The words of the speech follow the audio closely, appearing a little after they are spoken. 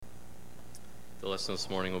The lesson this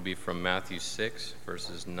morning will be from Matthew 6,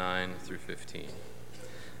 verses 9 through 15.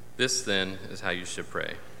 This, then, is how you should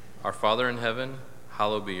pray. Our Father in heaven,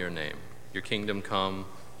 hallowed be your name. Your kingdom come,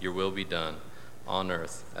 your will be done, on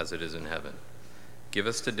earth as it is in heaven. Give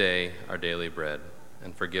us today our daily bread,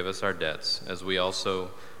 and forgive us our debts, as we also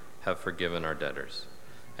have forgiven our debtors.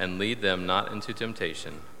 And lead them not into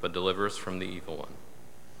temptation, but deliver us from the evil one.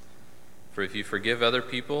 For if you forgive other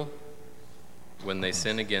people when they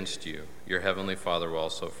sin against you, your heavenly Father will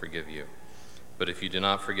also forgive you. But if you do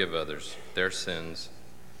not forgive others their sins,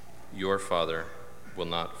 your Father will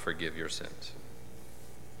not forgive your sins.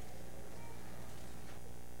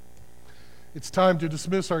 It's time to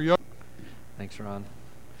dismiss our young... Thanks, Ron.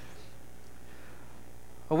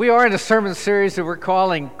 Well, we are in a sermon series that we're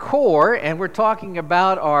calling Core, and we're talking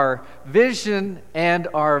about our vision and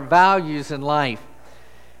our values in life.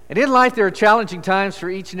 And in life, there are challenging times for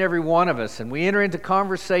each and every one of us, and we enter into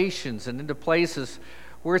conversations and into places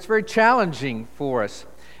where it's very challenging for us.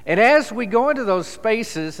 And as we go into those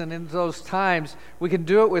spaces and into those times, we can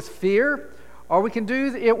do it with fear, or we can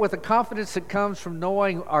do it with a confidence that comes from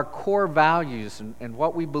knowing our core values and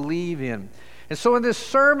what we believe in. And so in this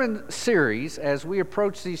sermon series, as we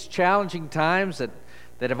approach these challenging times that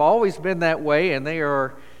have always been that way, and they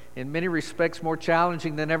are in many respects more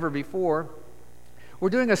challenging than ever before, we're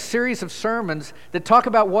doing a series of sermons that talk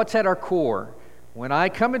about what's at our core. When I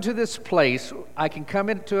come into this place, I can come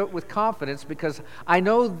into it with confidence because I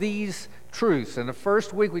know these truths. In the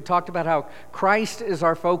first week, we talked about how Christ is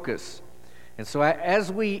our focus. And so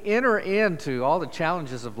as we enter into all the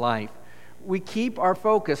challenges of life, we keep our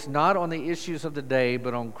focus not on the issues of the day,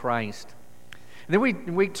 but on Christ. And then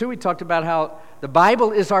in week 2, we talked about how the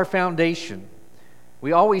Bible is our foundation.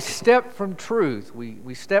 We always step from truth.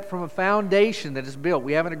 We step from a foundation that is built.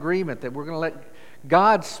 We have an agreement that we're going to let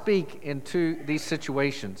God speak into these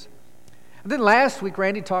situations. And then last week,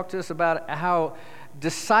 Randy talked to us about how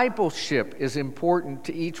discipleship is important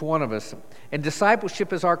to each one of us. And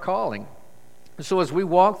discipleship is our calling. And so as we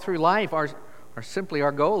walk through life, our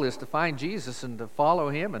goal is to find Jesus and to follow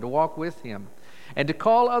Him and to walk with Him. And to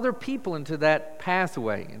call other people into that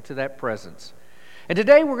pathway, into that presence. And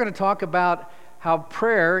today we're going to talk about how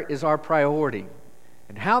prayer is our priority,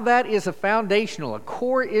 and how that is a foundational, a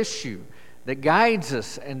core issue that guides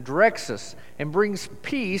us and directs us and brings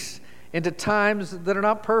peace into times that are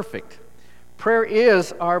not perfect. Prayer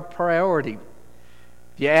is our priority.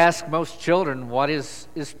 If you ask most children, what is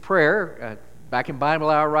prayer? Back in Bible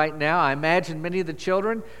Hour right now, I imagine many of the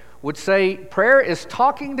children would say prayer is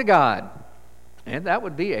talking to God. And that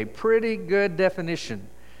would be a pretty good definition.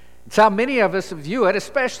 It's how many of us view it,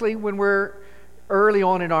 especially when we're early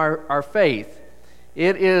on in our faith.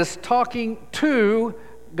 It is talking to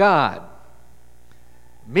God.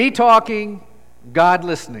 Me talking, God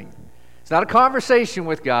listening. It's not a conversation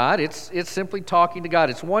with God. It's simply talking to God.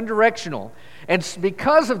 It's one directional. And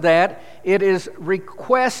because of that, it is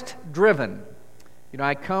request driven. You know,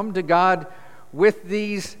 I come to God with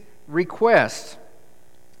these requests.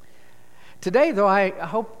 Today, though, I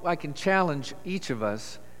hope I can challenge each of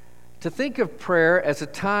us to think of prayer as a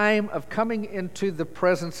time of coming into the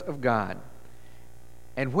presence of God.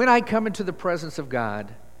 And when I come into the presence of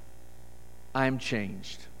God, I'm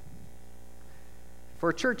changed. For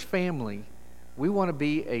a church family, we want to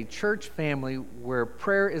be a church family where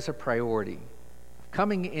prayer is a priority,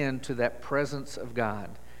 coming into that presence of God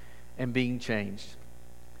and being changed.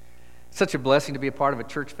 Such a blessing to be a part of a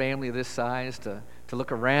church family of this size, to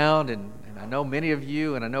look around, and I know many of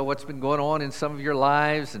you, and I know what's been going on in some of your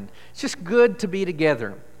lives, and it's just good to be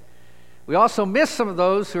together. We also miss some of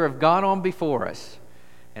those who have gone on before us.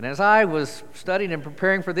 And as I was studying and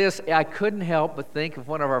preparing for this, I couldn't help but think of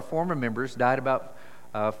one of our former members, died about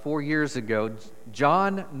 4 years ago,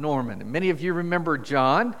 John Norman. And many of you remember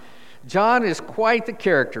John. John is quite the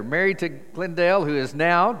character, married to Glendale, who is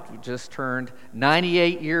now just turned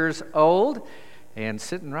 98 years old, and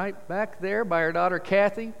sitting right back there by her daughter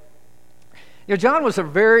Kathy. You know, John was a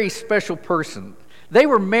very special person. They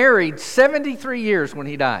were married 73 years when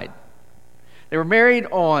he died. They were married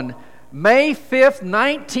on May 5th,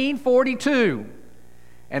 1942,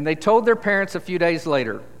 and they told their parents a few days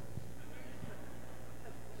later.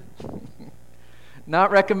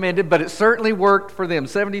 Not recommended, but it certainly worked for them.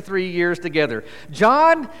 73 years together.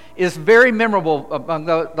 John is very memorable among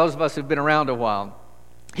those of us who've been around a while.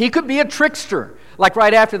 He could be a trickster. Like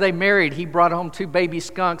right after they married, he brought home 2 baby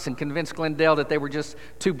skunks and convinced Glendale that they were just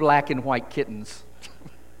 2 black and white kittens.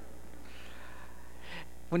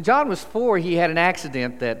 When John was 4, he had an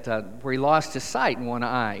accident where he lost his sight in one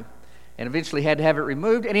eye and eventually had to have it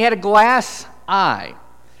removed, and he had a glass eye.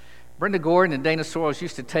 Brenda Gordon and Dana Soros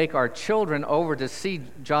used to take our children over to see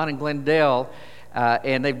John and Glendale,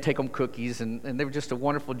 and they'd take them cookies, and they were just a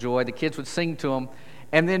wonderful joy. The kids would sing to them,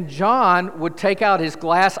 and then John would take out his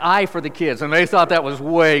glass eye for the kids, and they thought that was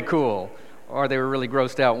way cool, or they were really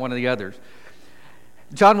grossed out, one of the others.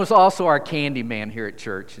 John was also our candy man here at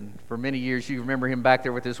church, and for many years you remember him back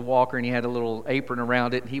there with his walker, and he had a little apron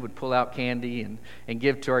around it, and he would pull out candy and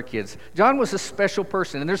give to our kids. John was a special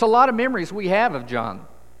person, and there's a lot of memories we have of John.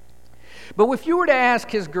 But if you were to ask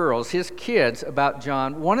his girls, his kids, about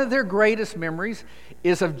John, one of their greatest memories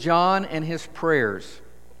is of John and his prayers.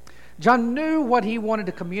 John knew what he wanted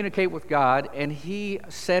to communicate with God, and he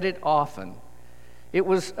said it often. It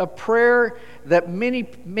was a prayer that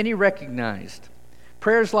many recognized.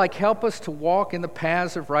 Prayers like, help us to walk in the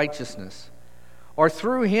paths of righteousness, or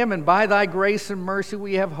through him and by thy grace and mercy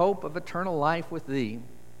we have hope of eternal life with thee.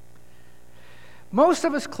 Most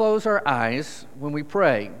of us close our eyes when we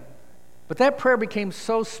pray, but that prayer became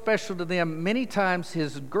so special to them, many times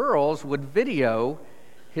his girls would video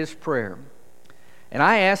his prayer. And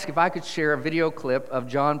I asked if I could share a video clip of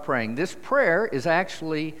John praying. This prayer is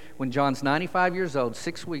actually when John's 95 years old,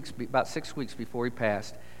 about 6 weeks before he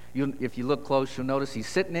passed. If you look close, you'll notice he's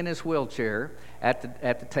sitting in his wheelchair at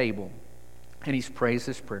the table, and he's prays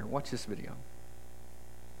this prayer. Watch this video.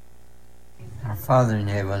 Our Father in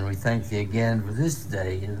heaven, we thank thee again for this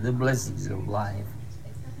day and the blessings of life.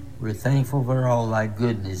 We're thankful for all thy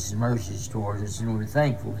goodness and mercies toward us, and we're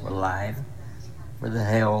thankful for life, for the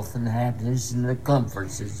health and happiness and the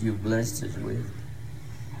comforts that you've blessed us with.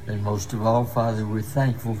 And most of all, Father, we're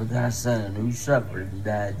thankful for thy Son who suffered and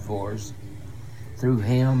died for us. Through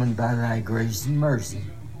him and by thy grace and mercy,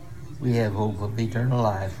 we have hope of eternal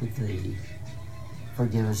life with thee.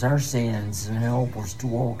 Forgive us our sins and help us to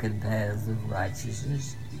walk in paths of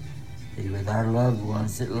righteousness. Be with our loved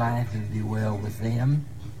ones at life and be well with them.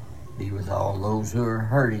 Be with all those who are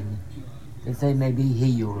hurting, that they may be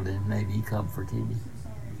healed and may be comforted.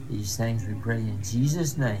 These things we pray in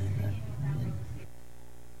Jesus' name. Amen.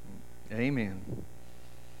 Amen.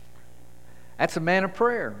 That's a man of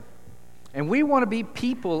prayer. And we want to be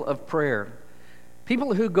people of prayer,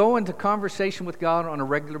 people who go into conversation with God on a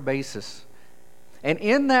regular basis. And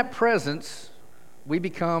in that presence, we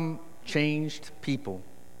become changed people.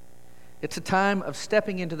 It's a time of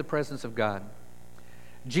stepping into the presence of God.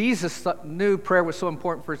 Jesus knew prayer was so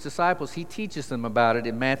important for his disciples. He teaches them about it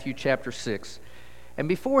in Matthew chapter 6. And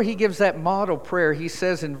before he gives that model prayer, he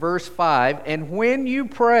says in verse 5, and when you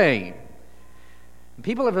pray,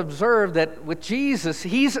 people have observed that with Jesus,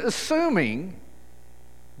 he's assuming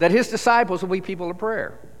that his disciples will be people of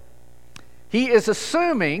prayer. He is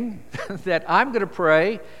assuming that I'm going to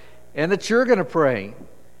pray and that you're going to pray.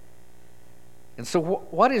 And so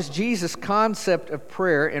what is Jesus' concept of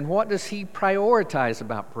prayer, and what does he prioritize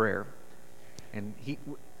about prayer? And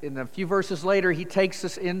in a few verses later, he takes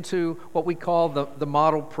us into what we call the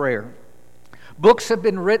model prayer. Books have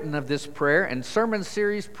been written of this prayer and sermon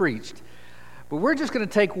series preached. But we're just going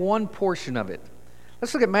to take one portion of it.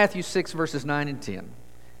 Let's look at Matthew 6, verses 9 and 10.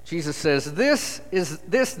 Jesus says,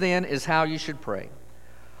 This then is how you should pray.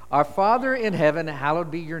 Our Father in heaven, hallowed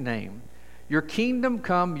be your name. Your kingdom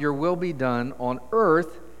come, your will be done on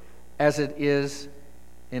earth as it is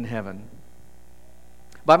in heaven.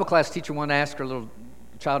 Bible class teacher wanted to ask her little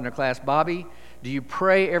child in her class, Bobby, do you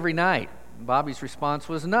pray every night? Bobby's response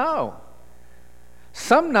was, no.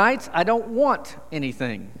 Some nights I don't want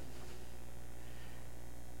anything.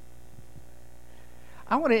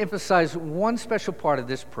 I want to emphasize one special part of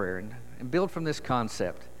this prayer and build from this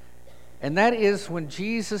concept. And that is when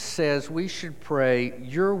Jesus says we should pray,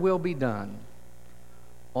 your will be done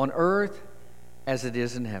on earth as it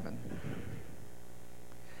is in heaven.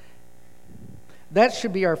 That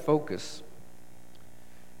should be our focus.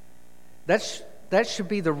 That should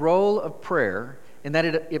be the role of prayer, in that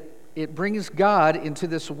it brings God into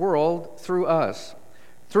this world through us.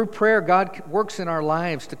 Through prayer, God works in our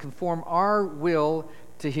lives to conform our will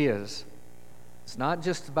to his. It's not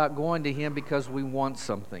just about going to him because we want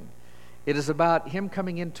something. It is about him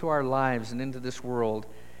coming into our lives and into this world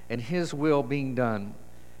and his will being done.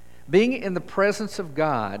 Being in the presence of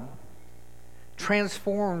God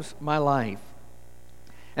transforms my life.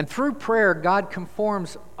 And through prayer, God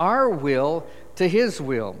conforms our will to his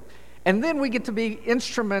will. And then we get to be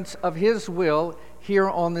instruments of his will here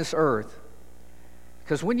on this earth.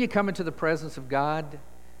 Because when you come into the presence of God,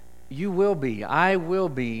 I will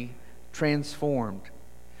be transformed.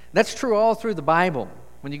 That's true all through the Bible.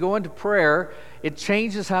 When you go into prayer, it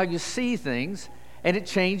changes how you see things, and it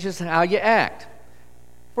changes how you act.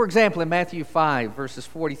 For example, in Matthew 5, verses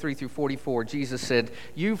 43 through 44, Jesus said,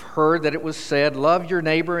 "You've heard that it was said, 'Love your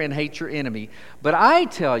neighbor and hate your enemy.' But I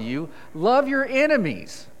tell you, love your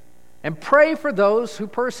enemies and pray for those who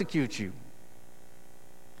persecute you."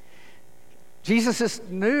 Jesus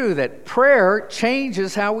knew that prayer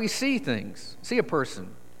changes how we see things, see a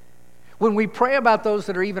person. When we pray about those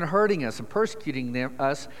that are even hurting us and persecuting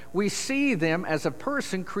us, we see them as a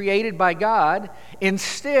person created by God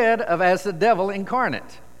instead of as the devil incarnate.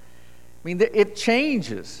 I mean, it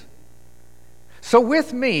changes. So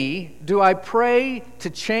with me, do I pray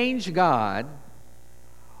to change God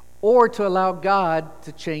or to allow God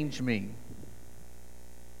to change me?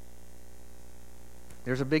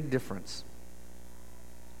 There's a big difference.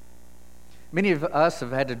 Many of us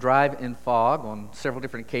have had to drive in fog on several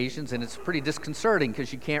different occasions, and it's pretty disconcerting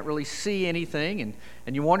because you can't really see anything,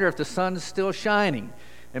 and you wonder if the sun's still shining.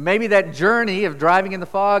 And maybe that journey of driving in the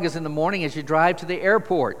fog is in the morning as you drive to the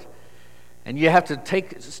airport, and you have to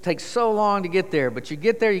take so long to get there. But you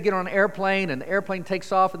get there, you get on an airplane, and the airplane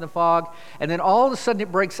takes off in the fog, and then all of a sudden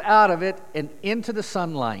it breaks out of it and into the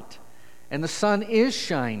sunlight, and the sun is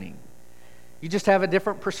shining. You just have a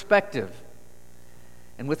different perspective.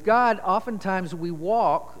 And with God, oftentimes we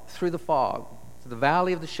walk through the fog, through the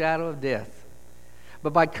valley of the shadow of death.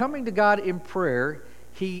 But by coming to God in prayer,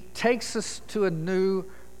 He takes us to a new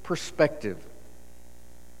perspective.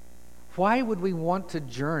 Why would we want to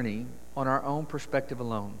journey on our own perspective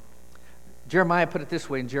alone? Jeremiah put it this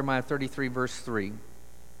way in Jeremiah 33, verse 3.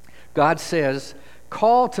 God says,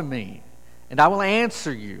 "Call to me, and I will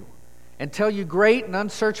answer you, and tell you great and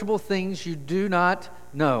unsearchable things you do not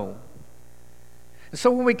know." And so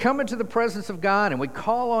when we come into the presence of God and we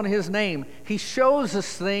call on His name, He shows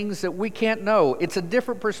us things that we can't know. It's a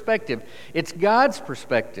different perspective. It's God's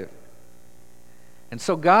perspective. And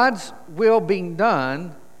so God's will being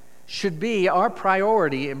done should be our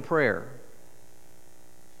priority in prayer.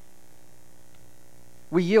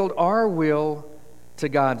 We yield our will to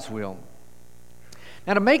God's will.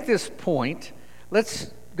 Now, to make this point,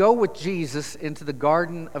 let's go with Jesus into the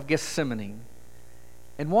Garden of Gethsemane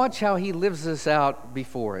and watch how He lives this out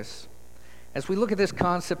before us as we look at this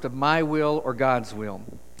concept of my will or God's will.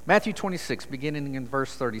 Matthew 26, beginning in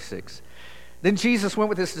verse 36. Then Jesus went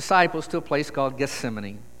with His disciples to a place called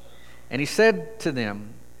Gethsemane, and He said to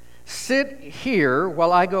them, "Sit here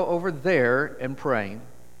while I go over there and pray."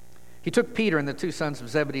 He took Peter and the two sons of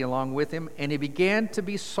Zebedee along with Him, and He began to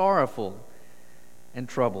be sorrowful and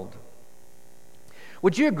troubled.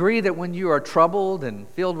 Would you agree that when you are troubled and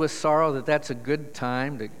filled with sorrow, that that's a good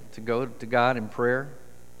time to go to God in prayer?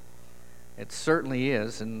 It certainly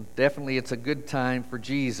is, and definitely it's a good time for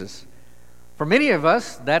Jesus. For many of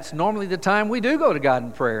us, that's normally the time we do go to God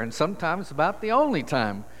in prayer, and sometimes about the only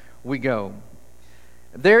time we go.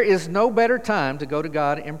 There is no better time to go to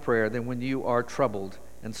God in prayer than when you are troubled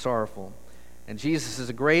and sorrowful. And Jesus is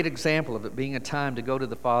a great example of it being a time to go to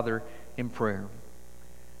the Father in prayer.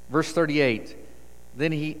 Verse 38,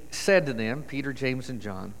 then He said to them, Peter, James, and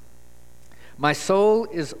John, "My soul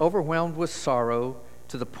is overwhelmed with sorrow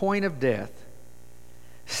to the point of death.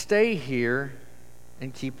 Stay here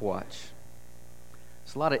and keep watch."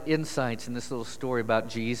 There's a lot of insights in this little story about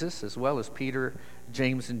Jesus, as well as Peter,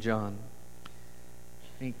 James, and John.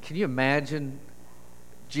 I mean, can you imagine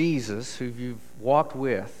Jesus, who you've walked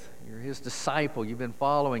with? You're His disciple. You've been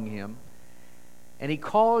following Him. And He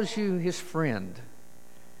calls you His friend.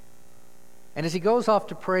 And as He goes off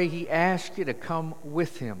to pray, He asks you to come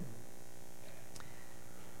with Him.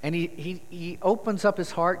 And He opens up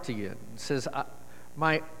His heart to you and says,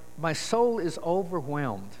 my soul is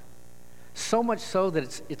overwhelmed. So much so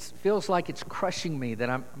that it feels like it's crushing me, that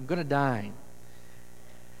I'm going to die.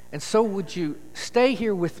 And so would you stay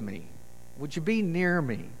here with me? Would you be near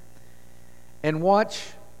me? And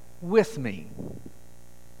watch with me.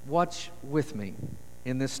 Watch with me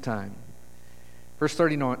in this time. Verse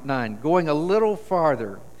 39, going a little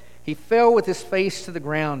farther, He fell with His face to the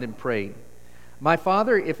ground and prayed, "My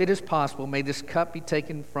Father, if it is possible, may this cup be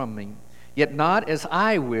taken from me. Yet not as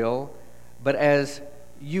I will, but as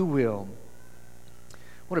You will."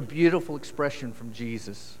 What a beautiful expression from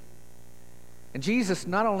Jesus. And Jesus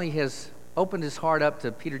not only has opened His heart up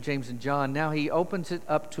to Peter, James, and John, now He opens it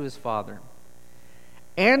up to His Father.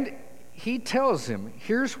 And He tells him,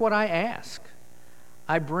 here's what I ask.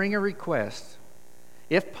 I bring a request.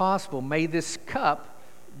 If possible, may this cup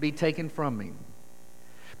be taken from me.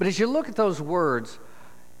 But as you look at those words,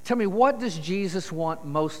 tell me, what does Jesus want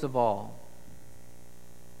most of all?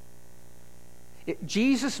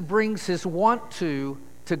 Jesus brings His want to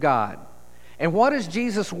God. And what does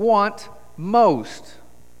Jesus want most?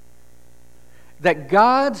 That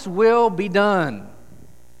God's will be done.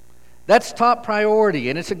 That's top priority,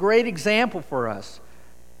 and it's a great example for us.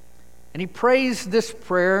 And he prays this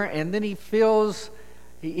prayer, and then he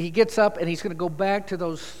gets up, and he's going to go back to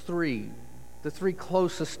those three, the three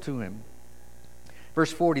closest to him.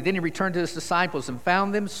 Verse 40, then he returned to his disciples and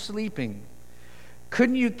found them sleeping.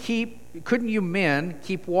 Couldn't you men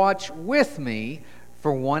keep watch with me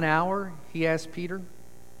for 1 hour? He asked Peter.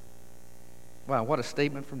 Wow, what a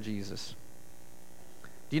statement from Jesus.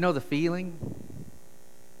 Do you know the feeling?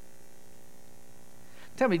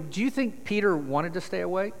 Tell me, do you think Peter wanted to stay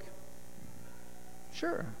awake?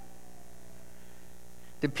 Sure.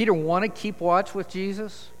 Did Peter want to keep watch with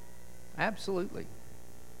Jesus? Absolutely.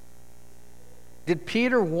 Did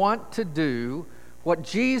Peter want to do what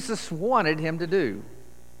Jesus wanted him to do?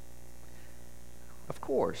 Of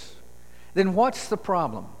course. Then what's the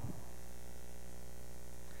problem?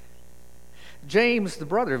 James, the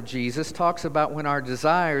brother of Jesus, talks about when our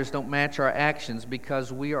desires don't match our actions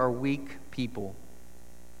because we are weak people.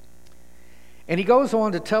 And he goes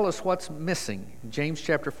on to tell us what's missing. James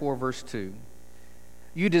chapter 4, verse 2.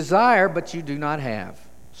 You desire, but you do not have,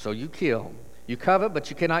 so you kill. You covet, but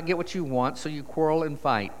you cannot get what you want, so you quarrel and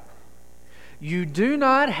fight. You do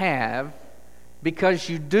not have because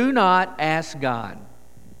you do not ask God.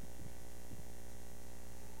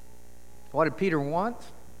 What did Peter want?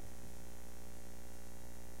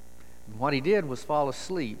 What he did was fall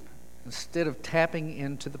asleep instead of tapping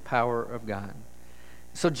into the power of God.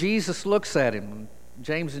 So Jesus looks at him,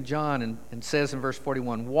 James and John, and says in verse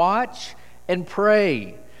 41, watch and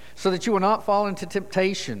pray so that you will not fall into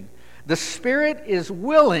temptation. The spirit is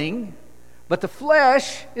willing, but the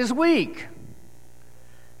flesh is weak.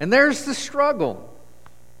 And there's the struggle.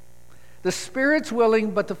 The spirit's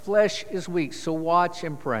willing, but the flesh is weak. So watch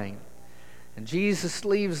and pray. And Jesus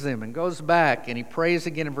leaves them and goes back, and he prays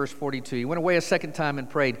again in verse 42. He went away a second time and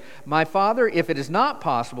prayed, my Father, if it is not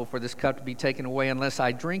possible for this cup to be taken away unless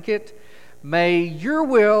I drink it, may your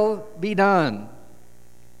will be done.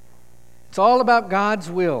 It's all about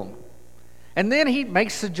God's will. And then he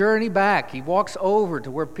makes the journey back. He walks over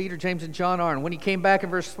to where Peter, James, and John are. And when he came back in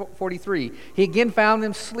verse 43, he again found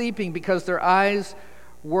them sleeping because their eyes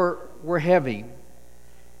were heavy.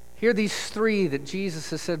 Here are these three that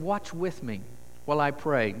Jesus has said, watch with me while I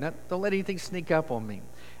pray. Don't let anything sneak up on me.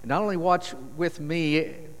 And not only watch with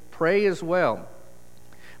me, pray as well.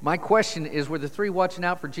 My question is, were the three watching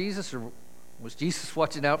out for Jesus, or was Jesus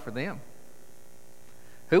watching out for them?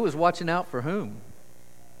 Who was watching out for whom?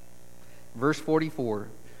 Verse 44,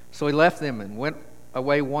 so he left them and went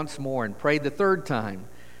away once more and prayed the third time,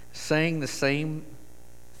 saying the same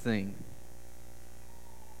thing.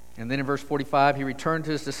 And then in verse 45, he returned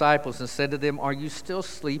to his disciples and said to them, are you still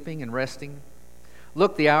sleeping and resting?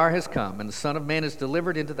 Look, the hour has come, and the Son of Man is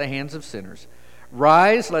delivered into the hands of sinners.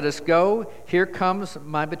 Rise, let us go. Here comes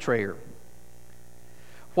my betrayer.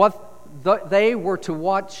 What they were to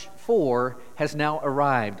watch for has now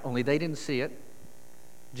arrived, only they didn't see it.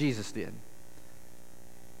 Jesus did.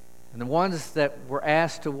 And the ones that were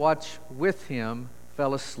asked to watch with him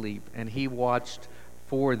fell asleep, and he watched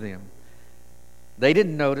for them. They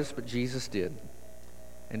didn't notice, but Jesus did.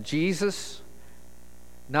 And Jesus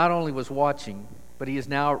not only was watching, but he is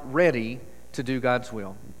now ready to do God's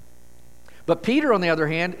will. But Peter, on the other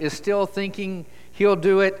hand, is still thinking he'll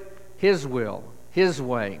do it his will, his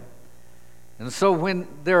way. And so when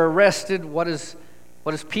they're arrested, what does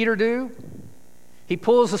Peter do? He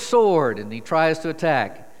pulls a sword and he tries to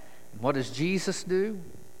attack. And what does Jesus do?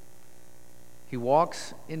 He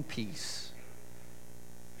walks in peace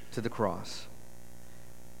to the cross.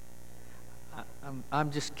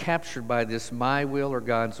 I'm just captured by this, my will or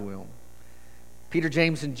God's will. Peter,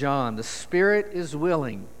 James, and John, the spirit is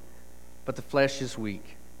willing, but the flesh is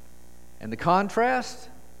weak. And the contrast?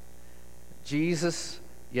 Jesus,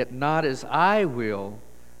 yet not as I will,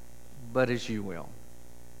 but as you will.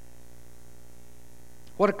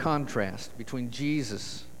 What a contrast between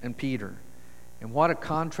Jesus and Peter. And what a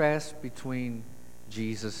contrast between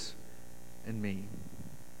Jesus and me.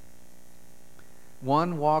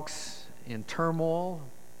 One walks in turmoil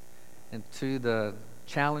into the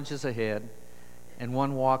challenges ahead, and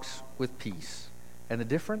one walks with peace. And the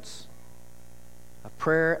difference? A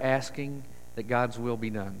prayer asking that God's will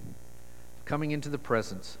be done. Coming into the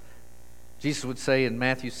presence. Jesus would say in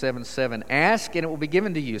Matthew 7:7, ask and it will be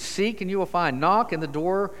given to you. Seek and you will find. Knock and the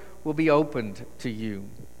door will be opened to you.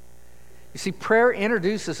 You see, prayer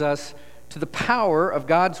introduces us to the power of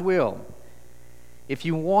God's will. If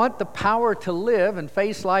you want the power to live and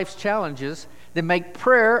face life's challenges, then make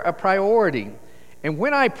prayer a priority. And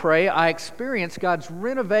when I pray, I experience God's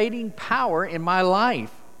renovating power in my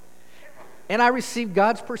life. And I receive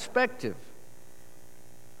God's perspective.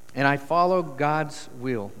 and I follow God's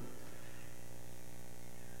will.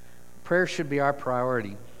 Prayer should be our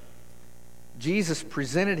priority. Jesus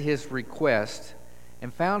presented his request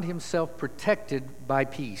and found himself protected by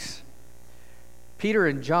peace. Peter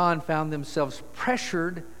and John found themselves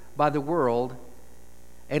pressured by the world,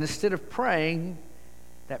 and instead of praying,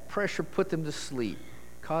 that pressure put them to sleep,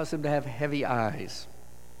 caused them to have heavy eyes.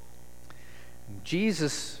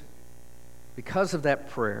 Jesus, because of that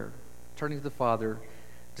prayer, turning to the Father,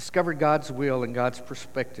 discovered God's will and God's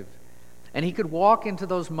perspective. And he could walk into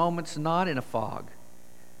those moments not in a fog,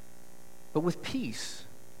 but with peace,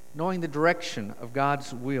 knowing the direction of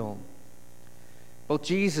God's will. Both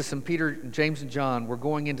Jesus and Peter, James and John were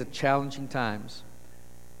going into challenging times,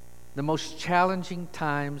 the most challenging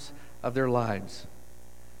times of their lives.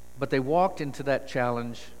 But they walked into that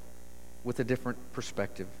challenge with a different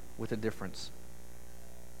perspective, with a difference.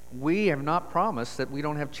 We have not promised that we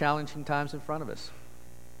don't have challenging times in front of us.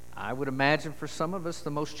 I would imagine for some of us,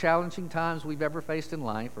 the most challenging times we've ever faced in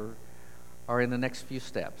life are in the next few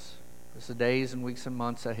steps. It's the days and weeks and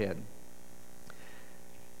months ahead.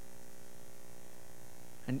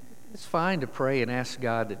 And it's fine to pray and ask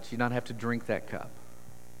God that you not have to drink that cup.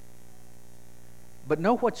 But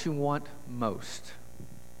know what you want most.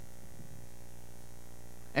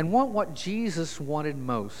 And want what Jesus wanted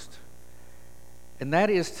most. And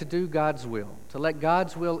that is to do God's will, to let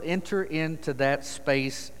God's will enter into that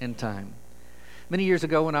space and time. Many years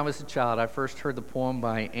ago when I was a child, I first heard the poem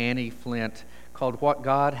by Annie Flint called What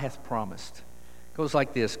God Hath Promised. It goes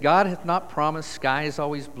like this: God hath not promised skies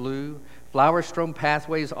always blue, flower-strewn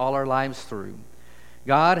pathways all our lives through.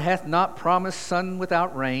 God hath not promised sun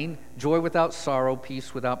without rain, joy without sorrow,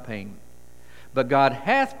 peace without pain. But God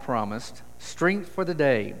hath promised strength for the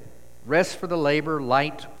day, rest for the labor,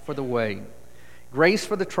 light for the way, grace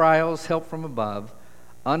for the trials, help from above,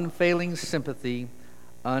 unfailing sympathy,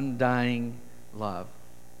 undying love.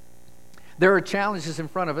 There are challenges in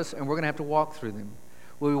front of us, and we're going to have to walk through them.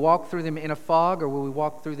 Will we walk through them in a fog, or will we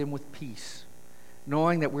walk through them with peace,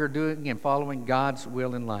 knowing that we're doing and following God's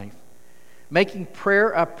will in life? Making prayer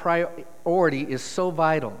a priority is so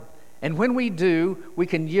vital. And when we do, we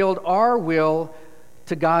can yield our will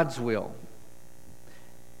to God's will.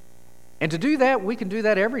 And to do that, we can do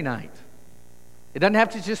that every night. It doesn't have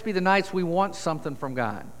to just be the nights we want something from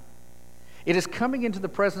God. It is coming into the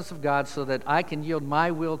presence of God so that I can yield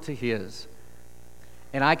my will to His.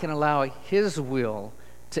 And I can allow His will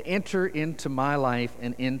to enter into my life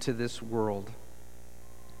and into this world.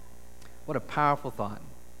 What a powerful thought.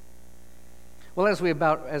 Well, as we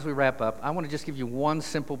wrap up, I want to just give you one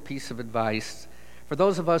simple piece of advice for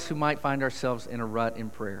those of us who might find ourselves in a rut in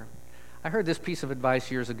prayer. I heard this piece of advice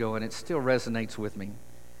years ago, and it still resonates with me.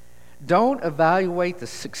 Don't evaluate the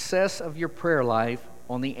success of your prayer life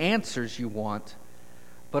on the answers you want,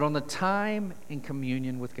 but on the time in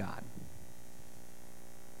communion with God.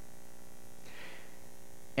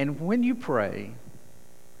 And when you pray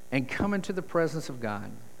and come into the presence of God,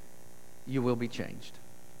 you will be changed.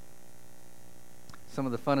 Some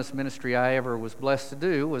of the funnest ministry I ever was blessed to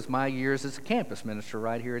do was my years as a campus minister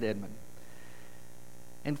right here at Edmond.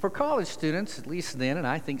 And for college students, at least then, and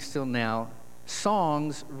I think still now,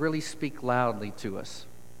 songs really speak loudly to us.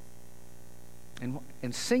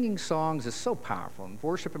 And singing songs is so powerful, and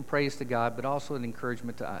worship and praise to God, but also an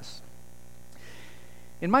encouragement to us.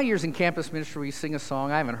 In my years in campus ministry, we sing a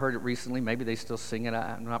song. I haven't heard it recently. Maybe they still sing it.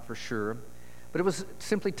 I'm not for sure. But it was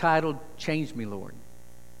simply titled, Change Me, Lord.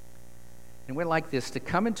 And it went like this: to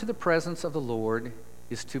come into the presence of the Lord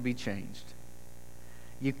is to be changed.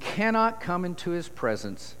 You cannot come into His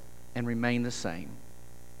presence and remain the same.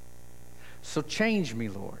 So change me,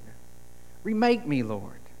 Lord. Remake me,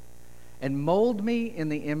 Lord. And mold me in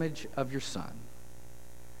the image of your Son.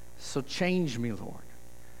 So change me, Lord.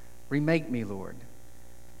 Remake me, Lord.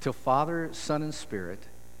 Till Father, Son, and Spirit,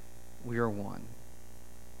 we are one.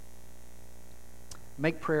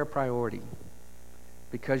 Make prayer a priority,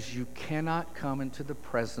 because you cannot come into the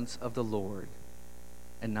presence of the Lord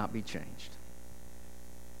and not be changed.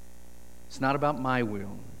 It's not about my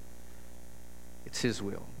will. It's His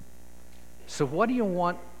will. So what do you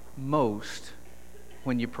want most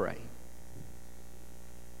when you pray?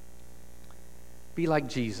 Be like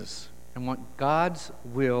Jesus and want God's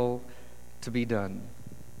will to be done.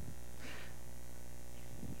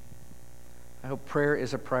 I hope prayer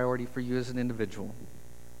is a priority for you as an individual,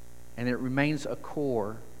 and it remains a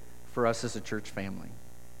core for us as a church family.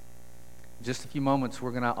 In just a few moments,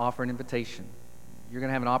 we're going to offer an invitation. You're going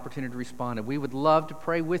to have an opportunity to respond, and we would love to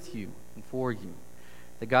pray with you and for you,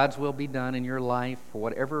 that God's will be done in your life for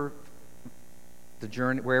whatever the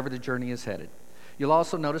journey, wherever the journey is headed. You'll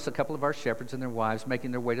also notice a couple of our shepherds and their wives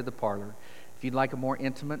making their way to the parlor. If you'd like a more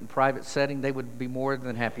intimate and private setting, they would be more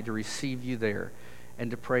than happy to receive you there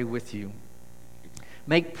and to pray with you.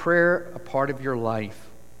 Make prayer a part of your life.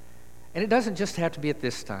 And it doesn't just have to be at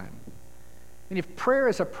this time. I mean, if prayer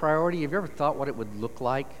is a priority, have you ever thought what it would look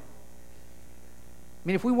like? I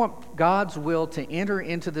mean, if we want God's will to enter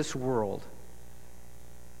into this world,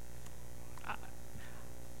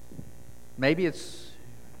 maybe it's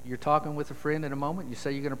you're talking with a friend in a moment, you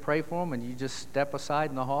say you're going to pray for them, and you just step aside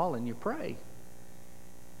in the hall and you pray.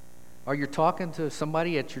 Or you're talking to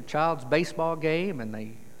somebody at your child's baseball game and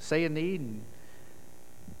they say a need, and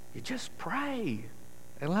you just pray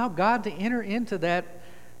and allow God to enter into that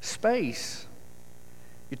space.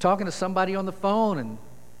 You're talking to somebody on the phone and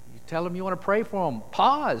you tell them you want to pray for them.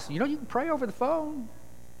 Pause. You can pray over the phone.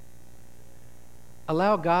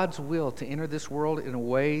 Allow God's will to enter this world in a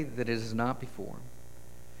way that it is not before.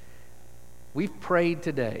 We've prayed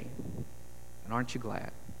today, and aren't you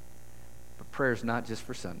glad? But prayer is not just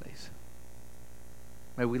for Sundays.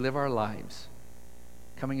 May we live our lives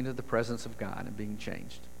coming into the presence of God and being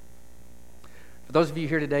changed. For those of you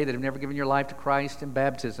here today that have never given your life to Christ in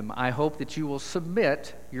baptism, I hope that you will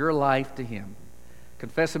submit your life to Him.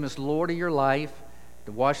 Confess Him as Lord of your life,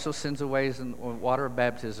 to wash those sins away in the water of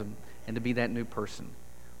baptism, and to be that new person.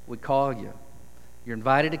 We call you. You're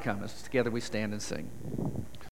invited to come as together we stand and sing.